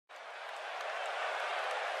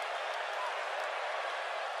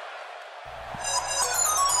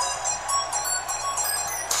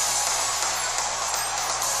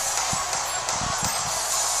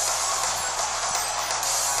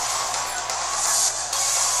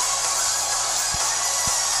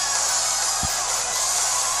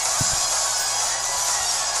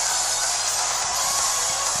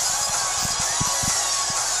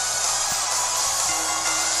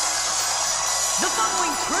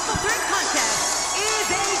triple threat contest is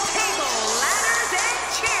a table, ladders, and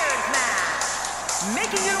chairs match.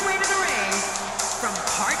 Making her way to the ring from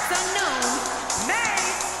parts unknown, May.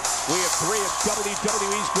 We have three of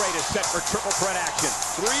WWE's greatest set for triple threat action.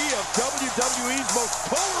 Three of WWE's most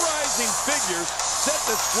polarizing figures set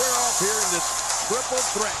to square off here in this triple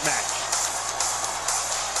threat match.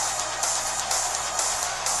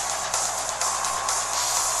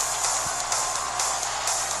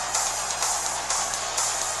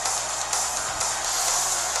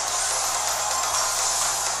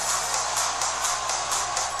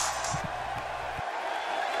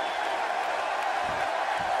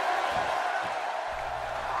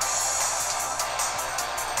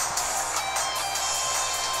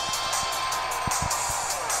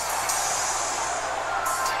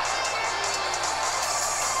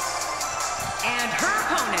 And her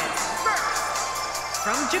opponent, first,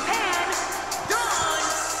 from Japan, Dawn.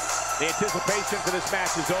 The anticipation for this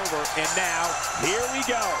match is over, and now, here we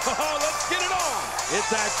go. Oh, let's get it on.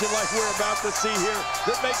 It's action like we're about to see here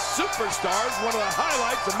that makes Superstars one of the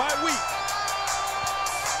highlights of my week.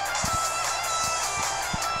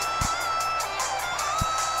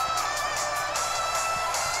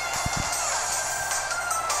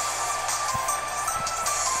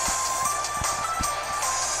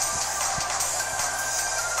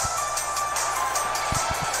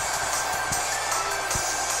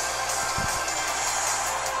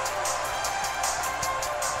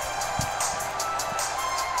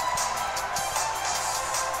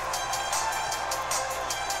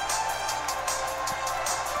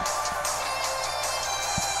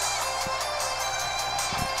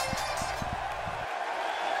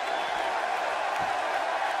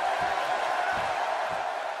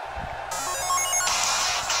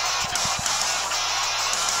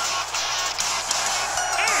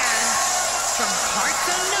 From parts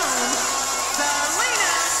unknown,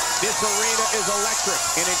 Serena. This arena is electric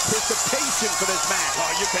in anticipation for this match.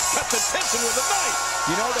 Oh, you can cut the tension with a knife.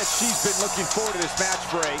 You know that she's been looking forward to this match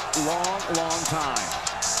for a long, long time.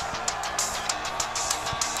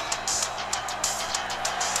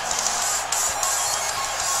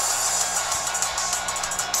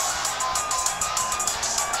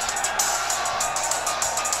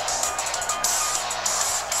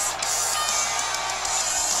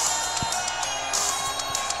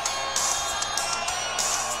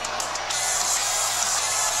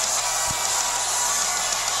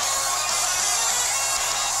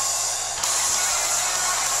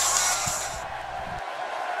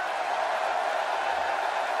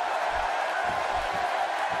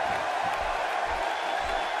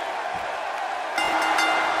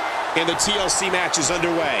 And the TLC match is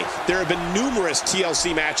underway. There have been numerous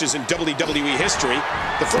TLC matches in WWE history.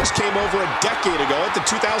 The first came over a decade ago at the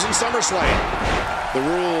 2000 SummerSlam. The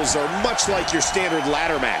rules are much like your standard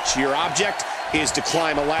ladder match. Your object is to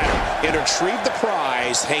climb a ladder and retrieve the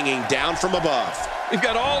prize hanging down from above. We've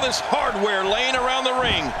got all this hardware laying around the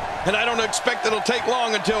ring, and I don't expect it'll take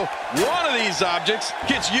long until one of these objects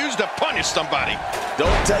gets used to punish somebody.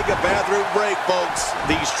 Don't take a bathroom break, folks.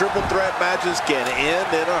 These triple threat matches can end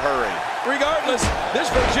in a hurry. Regardless, this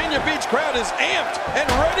Virginia Beach crowd is amped and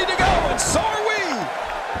ready to go, and so are we.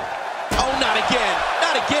 Oh, not again,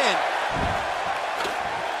 not again.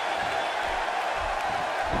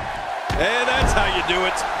 And that's how you do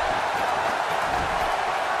it.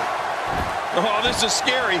 Oh, this is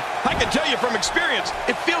scary. I can tell you from experience,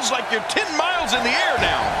 it feels like you're 10 miles in the air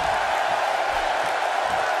now.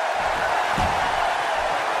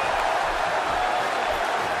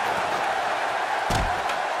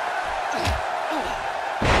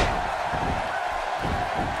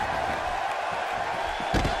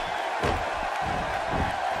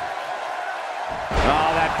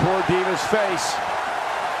 Oh, that poor Diva's face.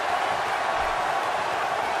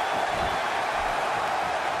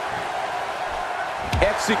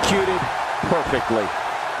 Executed perfectly.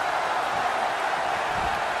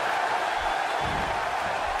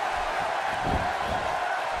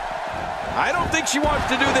 I don't think she wants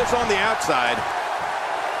to do this on the outside.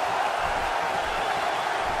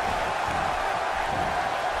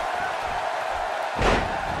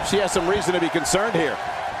 She has some reason to be concerned here.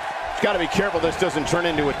 She's got to be careful this doesn't turn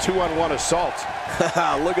into a 2-on-1 assault.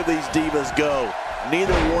 Look at these divas go.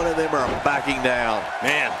 Neither one of them are backing down.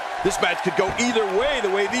 Man, this match could go either way,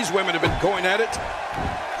 the way these women have been going at it.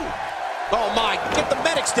 Oh my, get the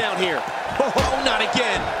medics down here. Oh, not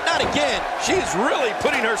again, not again. She's really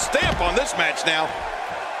putting her stamp on this match now.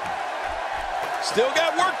 Still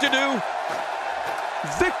got work to do.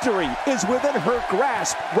 Victory is within her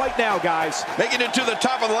grasp right now, guys. Making it to the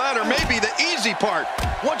top of the ladder may be the easy part.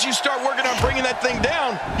 Once you start working on bringing that thing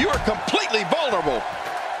down, you are completely vulnerable.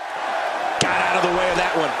 out of the way of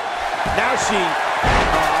that one. Now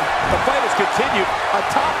the fight has continued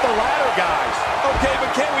atop the ladder, guys. Okay,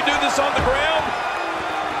 but can't we do this on the ground?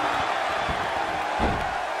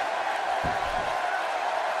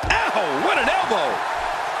 Ow, what an elbow.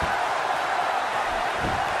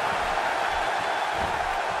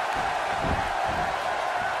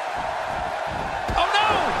 Oh, no!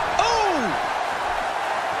 Oh!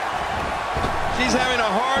 She's having a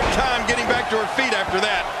hard time getting back to her feet after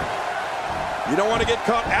that. You don't want to get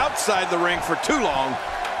caught outside the ring for too long.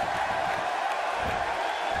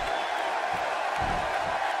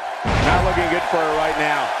 Not looking good for her right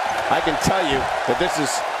now. I can tell you that this is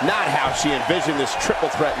not how she envisioned this triple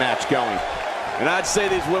threat match going. And I'd say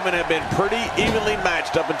these women have been pretty evenly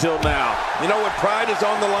matched up until now. You know, when pride is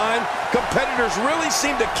on the line, competitors really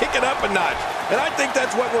seem to kick it up a notch. And I think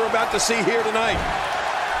that's what we're about to see here tonight.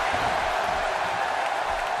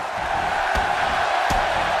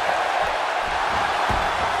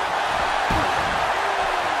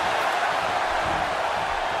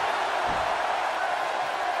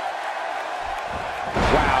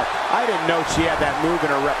 Wow, I didn't know she had that move in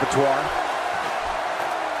her repertoire.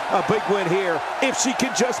 A big win here, if she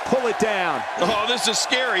can just pull it down. Oh, this is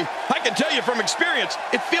scary. I can tell you from experience,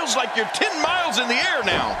 it feels like you're 10 miles in the air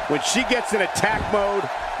now. When she gets in attack mode,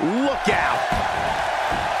 look out.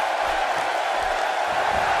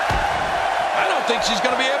 I don't think she's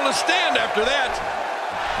going to be able to stand after that.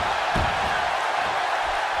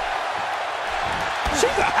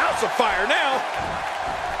 She's a house of fire now.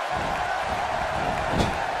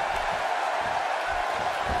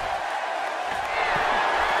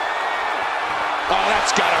 Oh,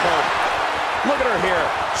 that's gotta hurt. Look at her here.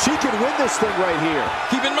 She can win this thing right here.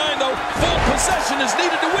 Keep in mind, though, full possession is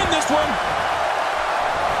needed to win this one.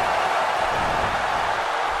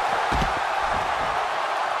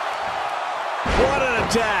 What an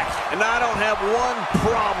attack. And I don't have one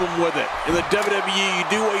problem with it. In the WWE, you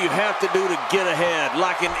do what you have to do to get ahead.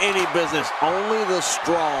 Like in any business, only the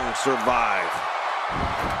strong survive.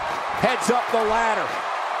 Heads up the ladder.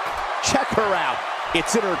 Check her out.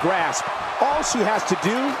 It's in her grasp. All she has to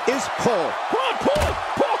do is pull. Come on,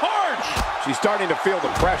 pull hard. She's starting to feel the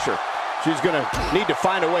pressure. She's going to need to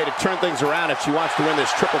find a way to turn things around if she wants to win this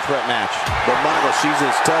triple threat match. But Michael, she's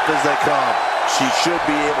as tough as they come. She should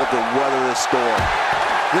be able to weather this storm.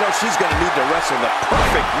 You know, she's going to need to wrestle the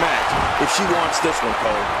perfect match if she wants this one,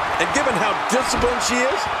 Cole. And given how disciplined she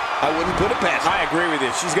is, I wouldn't put it past her. I agree with you.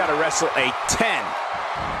 She's got to wrestle a 10.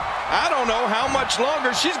 I don't know how much longer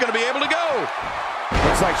she's going to be able to go.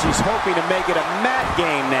 Looks like she's hoping to make it a mat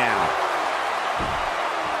game now.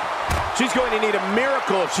 She's going to need a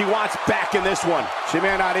miracle if she wants back in this one. She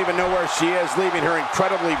may not even know where she is, leaving her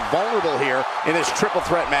incredibly vulnerable here in this triple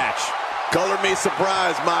threat match. Color me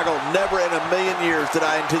surprised, Michael. Never in a million years did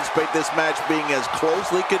I anticipate this match being as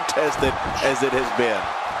closely contested as it has been.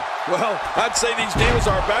 Well, I'd say these divas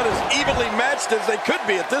are about as evenly matched as they could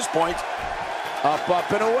be at this point. Up,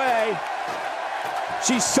 and away.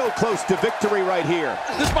 She's so close to victory right here.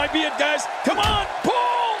 This might be it, guys. Come on,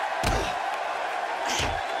 pull!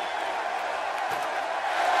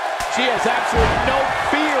 She has absolutely no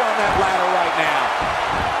fear on that ladder right now.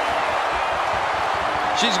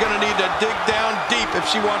 She's going to need to dig down deep if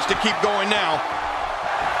she wants to keep going now.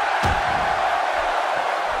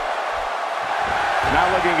 Not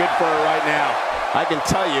looking good for her right now. I can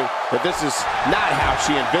tell you that this is not how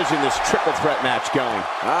she envisioned this triple threat match going.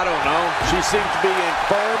 I don't know. She seems to be in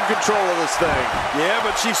firm control of this thing. Yeah,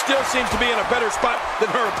 but she still seems to be in a better spot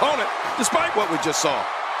than her opponent, despite what we just saw.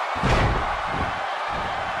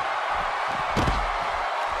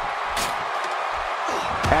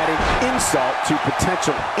 Adding insult to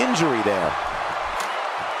potential injury there.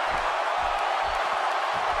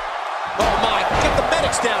 Oh, my. Get the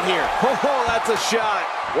medics down here. Oh, that's a shot.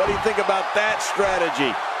 What do you think about that strategy?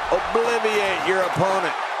 Obliviate your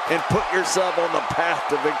opponent and put yourself on the path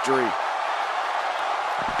to victory.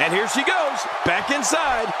 And here she goes, back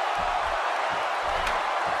inside.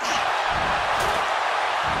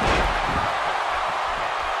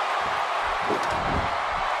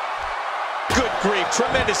 Good grief,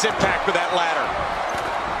 tremendous impact with that ladder.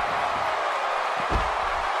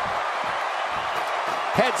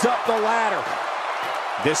 Heads up the ladder.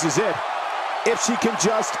 This is it. If she can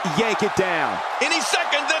just yank it down. Any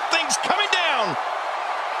second, that thing's coming down.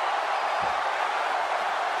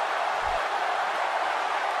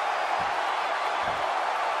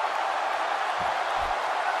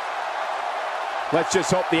 Let's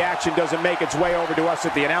just hope the action doesn't make its way over to us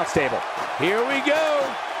at the announce table. Here we go.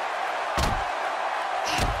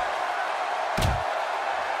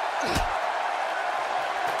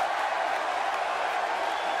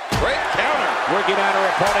 Great counter. Working on her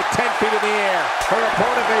opponent 10 feet in the air. Her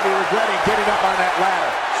opponent may be regretting getting up on that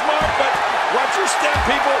ladder. Smart, but watch your step,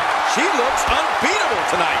 people. She looks unbeatable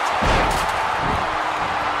tonight.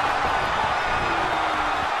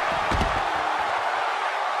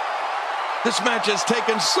 This match has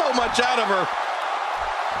taken so much out of her.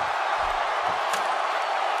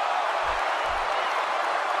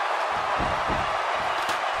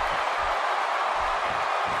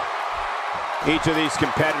 Each of these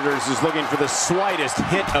competitors is looking for the slightest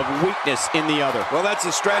hint of weakness in the other. Well, that's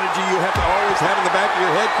a strategy you have to always have in the back of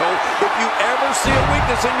your head, Cole. If you ever see a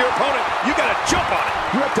weakness in your opponent, you got to jump on it.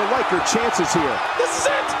 You have to like your chances here. This is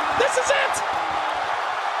it. This is it.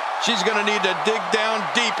 She's going to need to dig down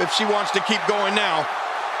deep if she wants to keep going now.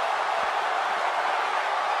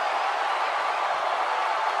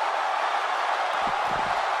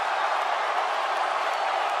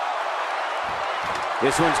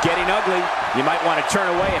 This one's getting ugly. You might want to turn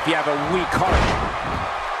away if you have a weak heart.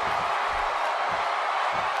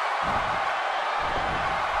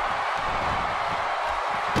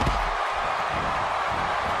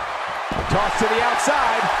 Toss to the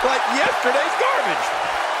outside. Like yesterday's garbage.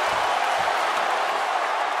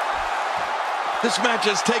 This match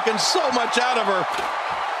has taken so much out of her.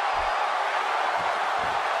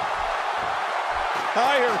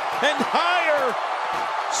 Higher and higher.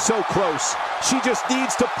 So close. She just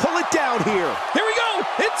needs to pull it down here. Here we go.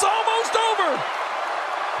 It's almost over.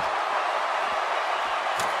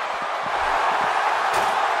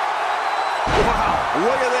 Wow,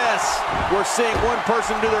 look at this. We're seeing one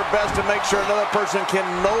person do their best to make sure another person can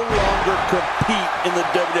no longer compete in the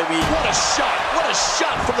WWE. What a shot. What a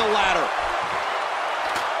shot from the ladder.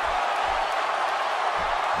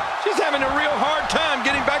 She's having a real hard time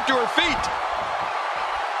getting back to her feet.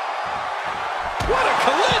 What a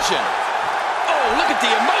collision. Oh, look at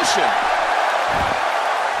the emotion.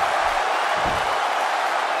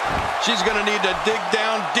 She's going to need to dig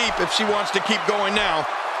down deep if she wants to keep going now.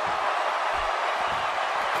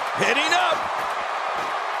 Heading up.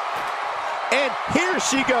 And here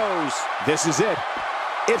she goes. This is it.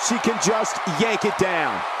 If she can just yank it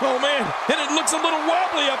down. Oh, man, and it looks a little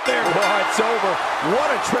wobbly up there. Oh, it's over.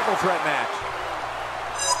 What a triple threat match.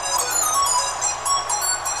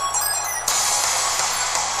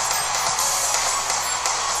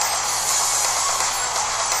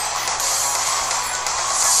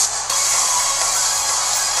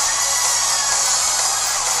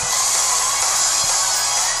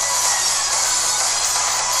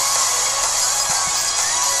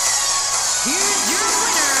 Here's your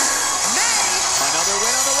winner, May. Another win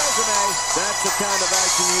on the resume. That's the kind of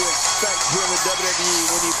action you expect here in the WWE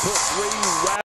when you put 3 rounds.